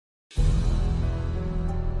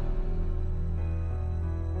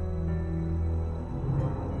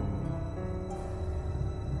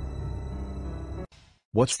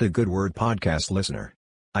What's the Good Word podcast listener?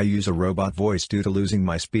 I use a robot voice due to losing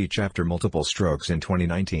my speech after multiple strokes in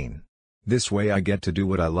 2019. This way I get to do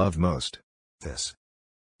what I love most. This.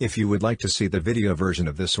 If you would like to see the video version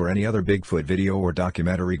of this or any other Bigfoot video or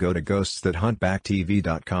documentary, go to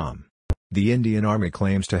ghoststhathuntbacktv.com. The Indian Army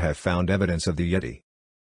claims to have found evidence of the Yeti.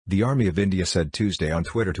 The Army of India said Tuesday on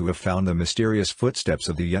Twitter to have found the mysterious footsteps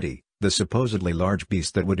of the Yeti, the supposedly large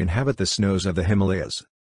beast that would inhabit the snows of the Himalayas.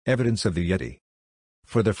 Evidence of the Yeti.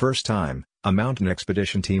 For the first time, a mountain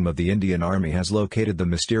expedition team of the Indian Army has located the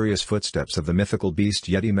mysterious footsteps of the mythical beast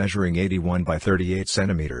Yeti measuring 81 by 38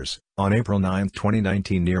 centimeters, on April 9,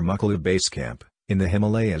 2019 near Mucklew Base Camp, in the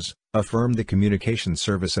Himalayas, affirmed the Communications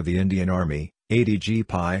Service of the Indian Army,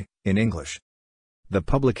 ADG-PI, in English. The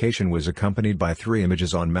publication was accompanied by 3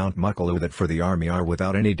 images on Mount Mucklew that for the Army are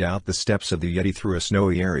without any doubt the steps of the Yeti through a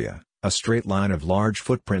snowy area, a straight line of large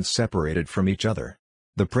footprints separated from each other.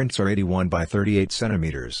 The prints are 81 by 38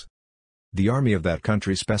 centimeters. The Army of that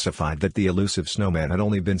country specified that the elusive snowman had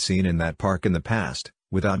only been seen in that park in the past,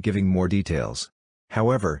 without giving more details.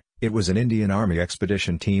 However, it was an Indian Army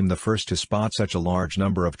expedition team the first to spot such a large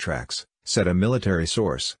number of tracks, said a military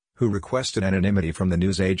source, who requested anonymity from the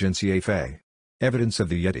news agency AFP. Evidence of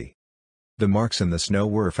the Yeti. The marks in the snow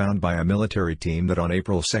were found by a military team that on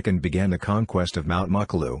April 2 began the conquest of Mount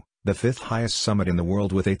Mucklew, the 5th highest summit in the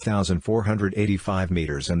world with 8,485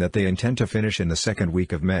 meters, and that they intend to finish in the second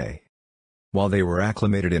week of May. While they were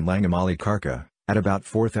acclimated in Langamali Karka, at about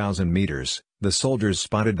 4,000 meters, the soldiers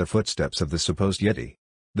spotted the footsteps of the supposed Yeti.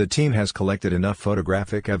 The team has collected enough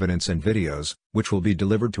photographic evidence and videos, which will be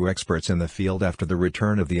delivered to experts in the field after the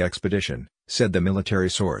return of the expedition, said the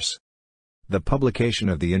military source. The publication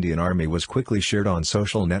of the Indian Army was quickly shared on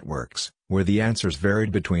social networks, where the answers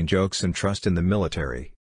varied between jokes and trust in the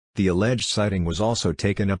military. The alleged sighting was also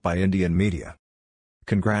taken up by Indian media.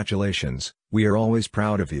 Congratulations, we are always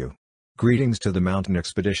proud of you. Greetings to the mountain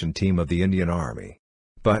expedition team of the Indian Army.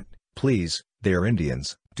 But, please, they are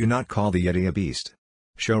Indians, do not call the Yeti a beast.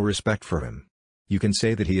 Show respect for him. You can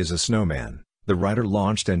say that he is a snowman, the writer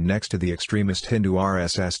launched and next to the extremist Hindu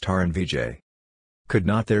RSS Taran Vijay. Could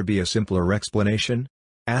not there be a simpler explanation?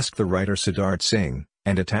 Asked the writer Siddharth Singh,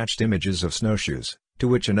 and attached images of snowshoes, to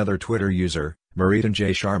which another Twitter user,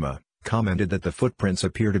 Maritanjay Sharma, commented that the footprints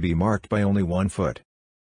appear to be marked by only 1 foot.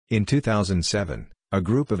 In 2007, a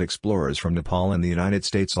group of explorers from Nepal and the United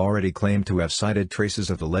States already claimed to have sighted traces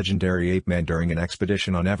of the legendary ape-man during an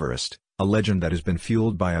expedition on Everest, a legend that has been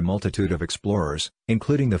fueled by a multitude of explorers,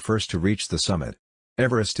 including the first to reach the summit.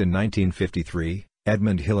 Everest in 1953,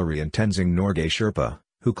 Edmund Hillary and Tenzing Norgay Sherpa,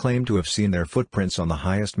 who claimed to have seen their footprints on the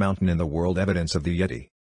highest mountain in the world. Evidence of the Yeti.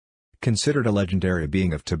 Considered a legendary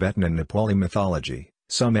being of Tibetan and Nepali mythology,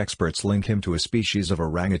 some experts link him to a species of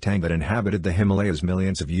orangutan that inhabited the Himalayas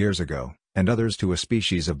millions of years ago, and others to a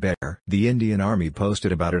species of bear. The Indian Army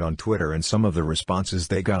posted about it on Twitter and some of the responses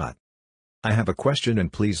they got. I have a question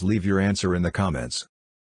and please leave your answer in the comments.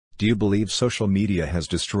 Do you believe social media has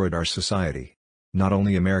destroyed our society? Not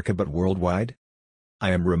only America but worldwide?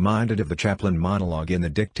 I am reminded of the Chaplin monologue in The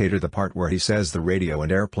Dictator, the part where he says the radio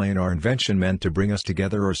and airplane are invention meant to bring us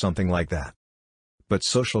together or something like that. But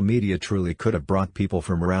social media truly could have brought people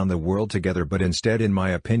from around the world together, but instead, in my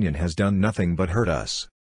opinion, has done nothing but hurt us.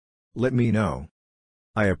 Let me know.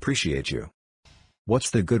 I appreciate you. What's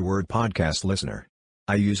the Good Word podcast listener?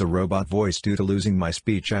 I use a robot voice due to losing my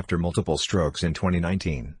speech after multiple strokes in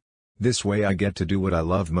 2019. This way I get to do what I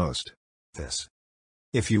love most. This.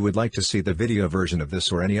 If you would like to see the video version of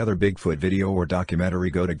this or any other Bigfoot video or documentary,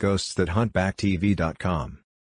 go to ghoststhathuntbacktv.com.